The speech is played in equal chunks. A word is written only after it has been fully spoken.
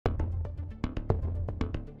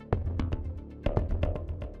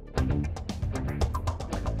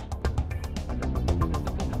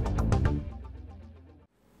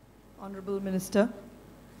Honorable Minister,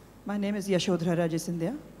 my name is Yashodhara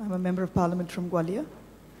Rajasindhya. I'm a Member of Parliament from Gwalior.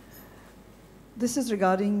 This is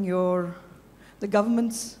regarding the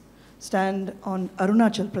government's stand on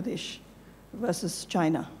Arunachal Pradesh versus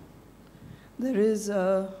China. There is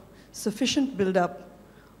a sufficient build-up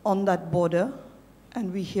on that border,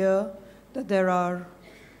 and we hear that there are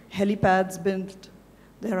helipads built,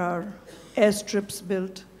 there are airstrips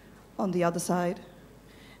built on the other side,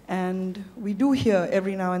 and we do hear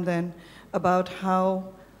every now and then about how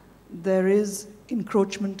there is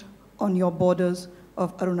encroachment on your borders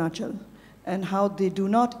of Arunachal, and how they do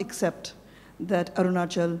not accept that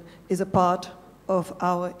Arunachal is a part of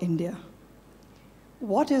our India.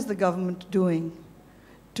 What is the government doing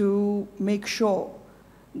to make sure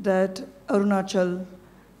that Arunachal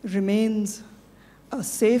remains a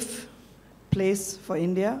safe place for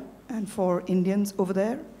India and for Indians over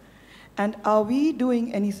there? And are we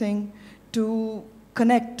doing anything to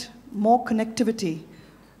connect, more connectivity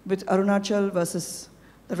with Arunachal versus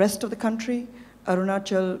the rest of the country,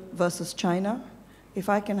 Arunachal versus China? If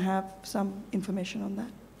I can have some information on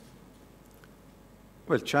that.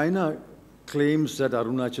 Well, China claims that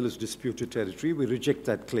Arunachal is disputed territory. We reject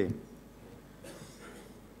that claim.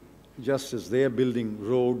 Just as they are building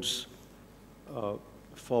roads,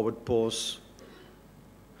 forward posts,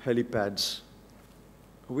 helipads,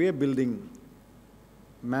 we are building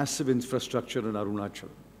massive infrastructure in Arunachal.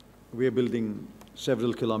 We are building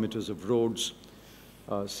several kilometers of roads,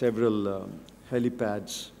 several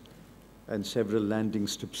helipads, and several landing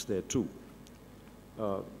strips there too.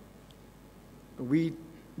 We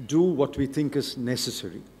do what we think is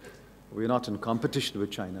necessary. We're not in competition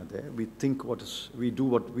with China there. We do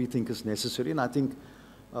what we think is necessary, and I think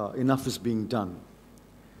enough is being done.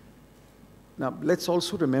 Now, let's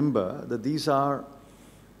also remember that these are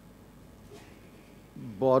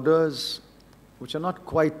borders which are not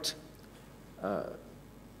quite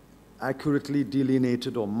accurately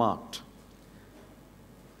delineated or marked.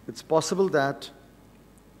 It's possible that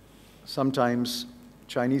sometimes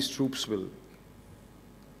Chinese troops will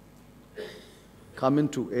come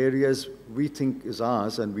into areas we think is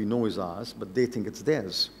ours and we know is ours, but they think it's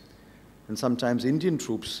theirs. And sometimes Indian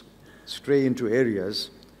troops stray into areas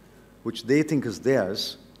which they think is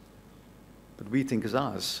theirs, but we think is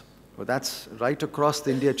ours. Well, that's right across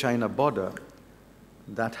the India-China border.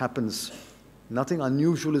 That happens. Nothing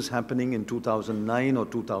unusual is happening in 2009 or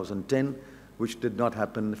 2010, which did not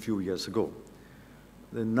happen a few years ago.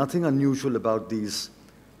 There's nothing unusual about these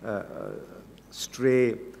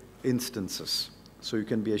stray instances. So you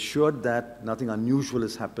can be assured that nothing unusual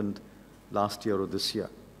has happened last year or this year.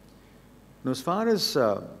 Now, as far as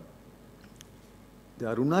the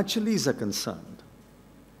Arunachalis are concerned,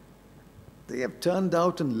 they have turned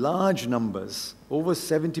out in large numbers, over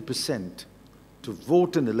 70%, to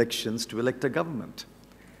vote in elections to elect a government.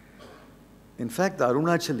 In fact, the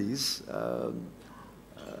Arunachalis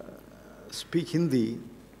speak Hindi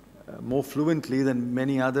more fluently than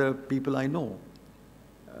many other people I know.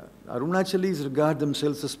 Arunachalis regard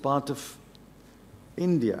themselves as part of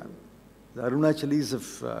India. The Arunachalis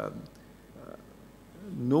have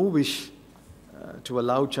no wish to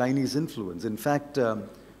allow Chinese influence. In fact,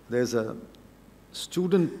 there's a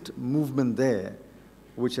student movement there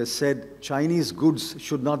which has said Chinese goods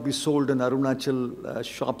should not be sold in Arunachal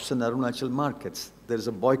shops and Arunachal markets. There is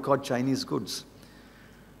a boycott Chinese goods.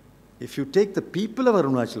 If you take the people of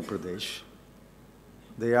Arunachal Pradesh,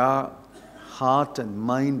 they are heart and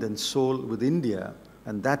mind and soul with India,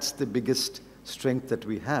 and that's the biggest strength that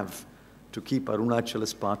we have to keep Arunachal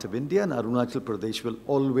as part of India, and Arunachal Pradesh will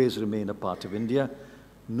always remain a part of India.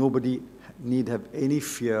 Nobody need have any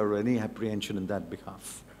fear or any apprehension in that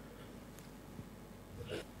behalf.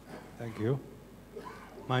 Thank you.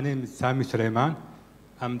 My name is Sami Sulaiman.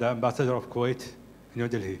 I'm the ambassador of Kuwait in New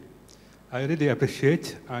Delhi. I really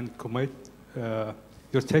appreciate and commend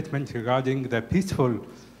your statement regarding the peaceful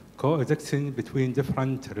coexistence between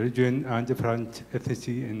different religions and different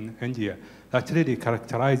ethnicity in India. That's really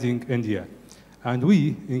characterizing India. And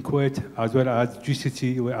we in Kuwait, as well as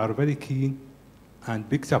GCC, we are very keen and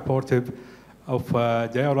big supportive of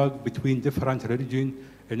dialogue between different religions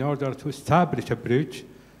in order to establish a bridge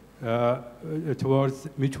towards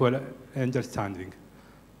mutual understanding.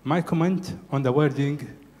 My comment on the wording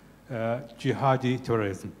jihadi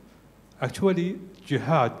terrorism. Actually,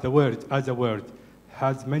 jihad, the word as a word,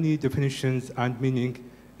 has many definitions and meaning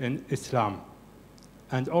in Islam.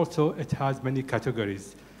 And also it has many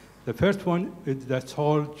categories. The first one is the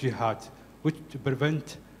soul jihad, which to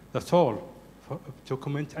prevent the soul to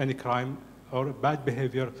commit any crime or bad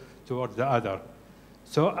behavior towards the other.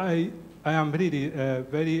 So I I am really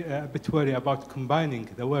very bit worried about combining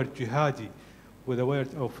the word jihadi with the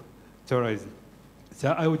word of terrorism.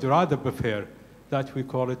 So I would rather prefer that we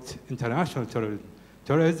call it international terrorism.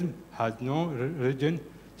 Terrorism has no religion,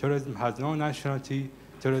 terrorism has no nationality,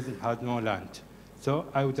 terrorism has no land. So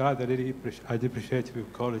I would rather really I'd appreciate if we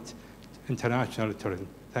call it international terrorism.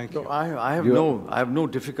 Thank you. No, I have no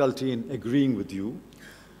difficulty in agreeing with you.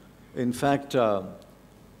 In fact, a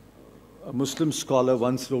Muslim scholar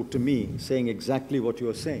once wrote to me saying exactly what you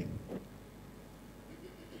are saying.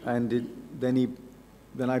 And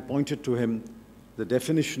then I pointed to him the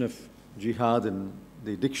definition of jihad in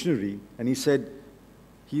the dictionary, and he said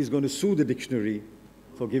he's going to sue the dictionary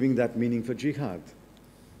for giving that meaning for jihad.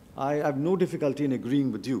 I have no difficulty in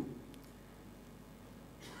agreeing with you.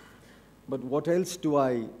 But what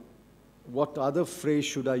other phrase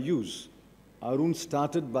should I use? Arun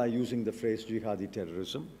started by using the phrase jihadi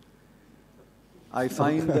terrorism. I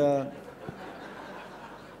find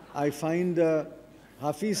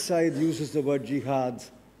Hafiz Saeed uses the word jihad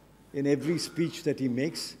in every speech that he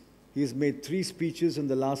makes. He has made 3 speeches in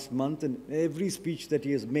the last month, and every speech that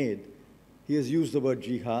he has made, he has used the word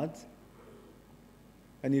jihad.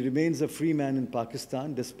 And he remains a free man in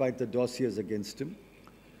Pakistan despite the dossiers against him.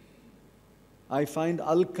 I find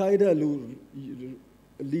Al-Qaeda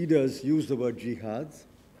leaders use the word jihad.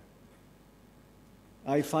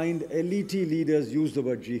 I find LET leaders use the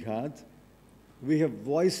word jihad. We have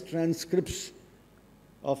voice transcripts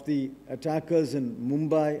of the attackers in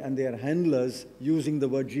Mumbai and their handlers using the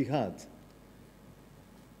word jihad.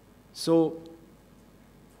 So,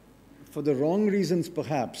 for the wrong reasons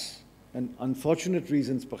perhaps, and unfortunate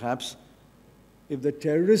reasons perhaps, if the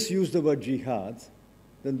terrorists use the word jihad,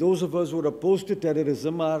 then those of us who are opposed to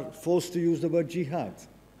terrorism are forced to use the word jihad.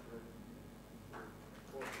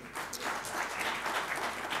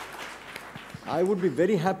 I would be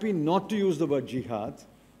very happy not to use the word jihad,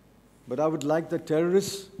 but I would like the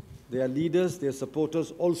terrorists, their leaders, their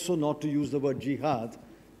supporters also not to use the word jihad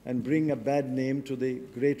and bring a bad name to the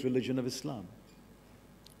great religion of Islam.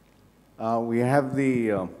 We have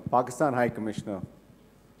the Pakistan High Commissioner,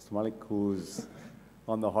 Mr. Malik, who's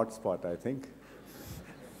on the hot spot, I think.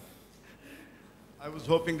 I was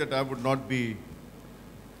hoping that I would not be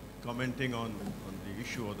commenting on the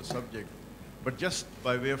issue or the subject, but just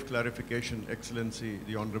by way of clarification, Excellency,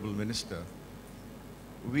 the Honorable Minister,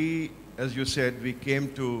 we, as you said, we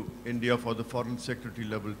came to India for the Foreign Secretary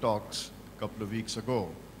level talks a couple of weeks ago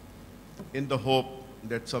in the hope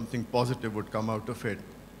that something positive would come out of it.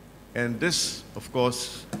 And this, of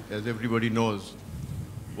course, as everybody knows,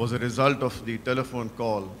 was a result of the telephone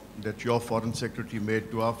call that your Foreign Secretary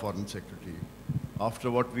made to our Foreign Secretary.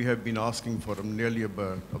 After what we have been asking for nearly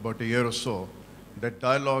about a year or so, that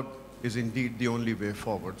dialogue is indeed the only way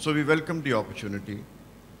forward. So we welcomed the opportunity.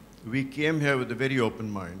 We came here with a very open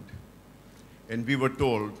mind, and we were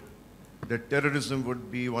told that terrorism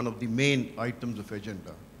would be one of the main items of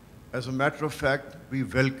agenda. As a matter of fact, we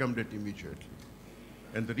welcomed it immediately.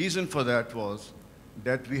 And the reason for that was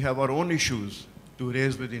that we have our own issues to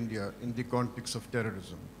raise with India in the context of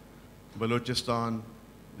terrorism. Balochistan,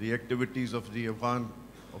 the activities of the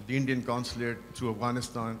Indian consulate through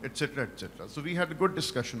Afghanistan, etc., etc. So we had a good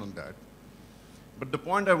discussion on that. But the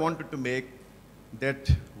point I wanted to make, that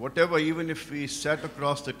whatever, even if we sat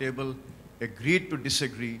across the table, agreed to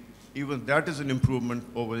disagree, even that is an improvement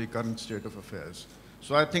over the current state of affairs.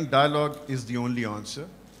 So I think dialogue is the only answer,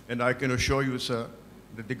 and I can assure you, sir,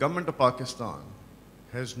 that the government of Pakistan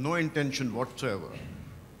has no intention whatsoever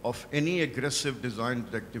of any aggressive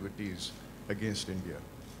designed activities against India.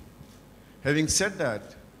 Having said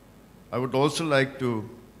that, I would also like to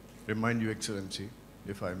remind you, Excellency,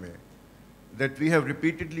 if I may, that we have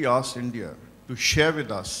repeatedly asked India to share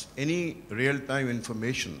with us any real-time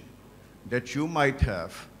information that you might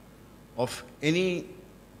have of any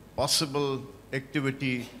possible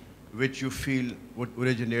activity which you feel would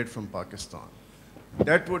originate from Pakistan.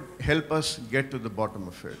 That would help us get to the bottom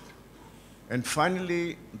of it. And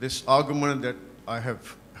finally, this argument that I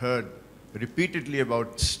have heard repeatedly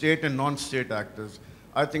about state and non-state actors,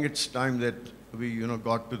 I think it's time that we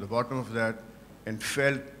got to the bottom of that and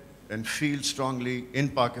felt and feel strongly in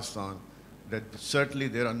Pakistan that certainly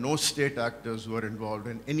there are no state actors who are involved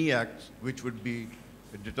in any act which would be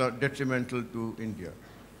detrimental to India.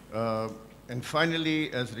 And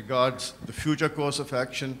finally, as regards the future course of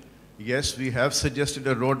action, yes, we have suggested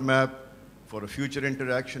a roadmap for a future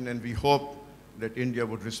interaction, and we hope that India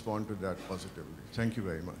would respond to that positively. Thank you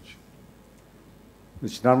very much.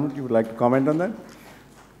 Mr. Chidambaram, you would like to comment on that?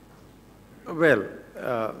 Well,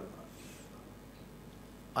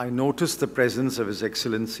 I noticed the presence of His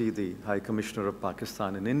Excellency, the High Commissioner of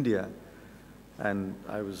Pakistan in India, and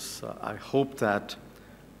I hope that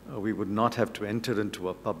we would not have to enter into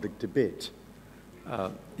a public debate.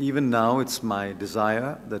 Even now, it's my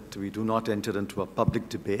desire that we do not enter into a public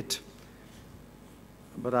debate,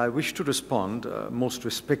 but I wish to respond most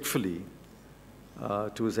respectfully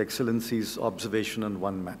to His Excellency's observation on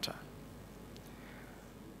one matter.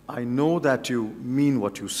 I know that you mean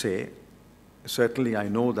what you say. Certainly, I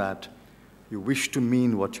know that you wish to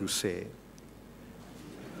mean what you say.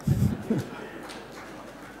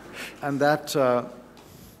 And that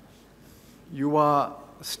you are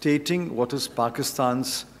stating what is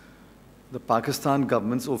the Pakistan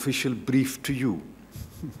government's official brief to you.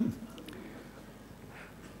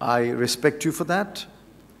 I respect you for that.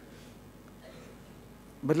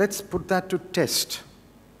 But let's put that to test.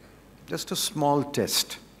 Just a small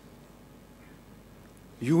test.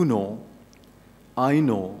 You know, I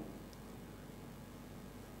know,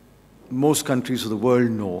 most countries of the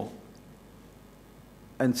world know,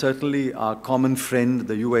 and certainly our common friend,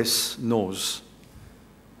 the US, knows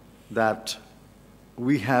that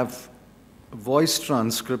we have voice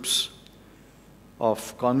transcripts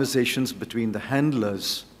of conversations between the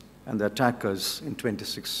handlers and the attackers in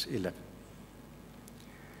 26/11.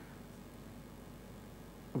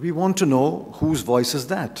 We want to know whose voice is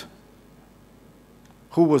that?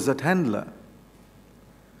 Who was that handler?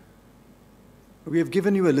 We have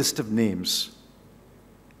given you a list of names.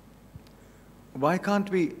 Why can't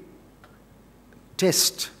we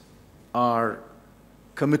test our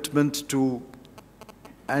commitment to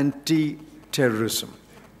anti-terrorism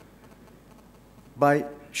by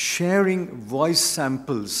sharing voice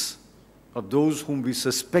samples of those whom we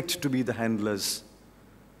suspect to be the handlers,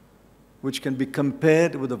 which can be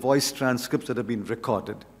compared with the voice transcripts that have been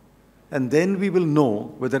recorded. And then we will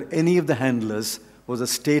know whether any of the handlers was a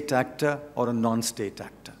state actor or a non-state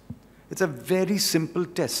actor. It's a very simple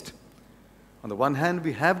test. On the one hand,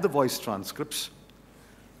 we have the voice transcripts.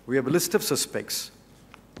 We have a list of suspects.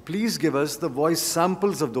 Please give us the voice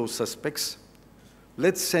samples of those suspects.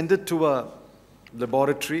 Let's send it to a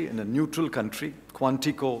laboratory in a neutral country,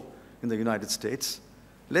 Quantico in the United States.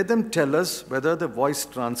 Let them tell us whether the voice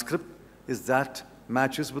transcript is that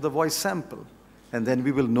matches with a voice sample. And then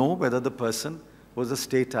we will know whether the person was a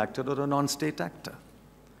state actor or a non-state actor.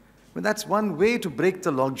 But that's one way to break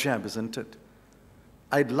the logjam, isn't it?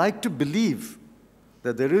 I'd like to believe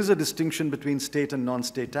that there is a distinction between state and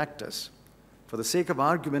non-state actors. For the sake of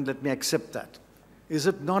argument, let me accept that. Is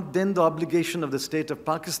it not then the obligation of the state of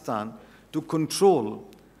Pakistan to control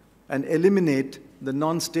and eliminate the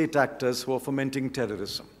non-state actors who are fomenting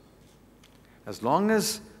terrorism? As long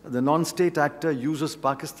as the non-state actor uses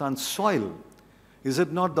Pakistan's soil, is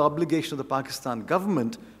it not the obligation of the Pakistan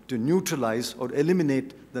government to neutralize or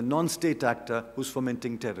eliminate the non-state actor who's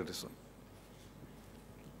fomenting terrorism?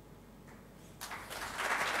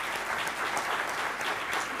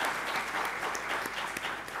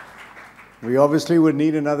 We obviously would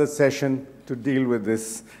need another session to deal with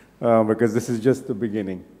this because this is just the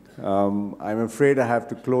beginning. I'm afraid I have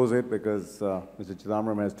to close it because Mr.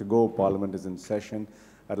 Chidambaram has to go. Parliament is in session.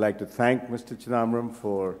 I'd like to thank Mr. Chidambaram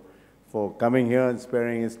for coming here and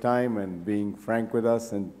sparing his time and being frank with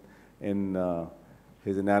us in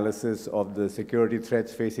his analysis of the security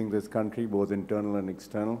threats facing this country, both internal and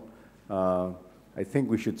external. I think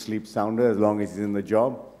we should sleep sounder as long as he's in the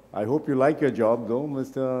job. I hope you like your job, though,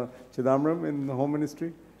 Mr. Chidambaram, in the Home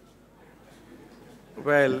Ministry.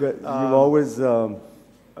 Well, you've always...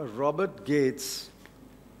 Robert Gates,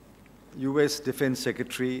 US Defense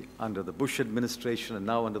Secretary under the Bush administration and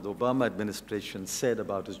now under the Obama administration, said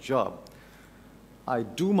about his job, "I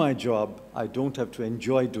do my job, I don't have to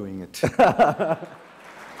enjoy doing it."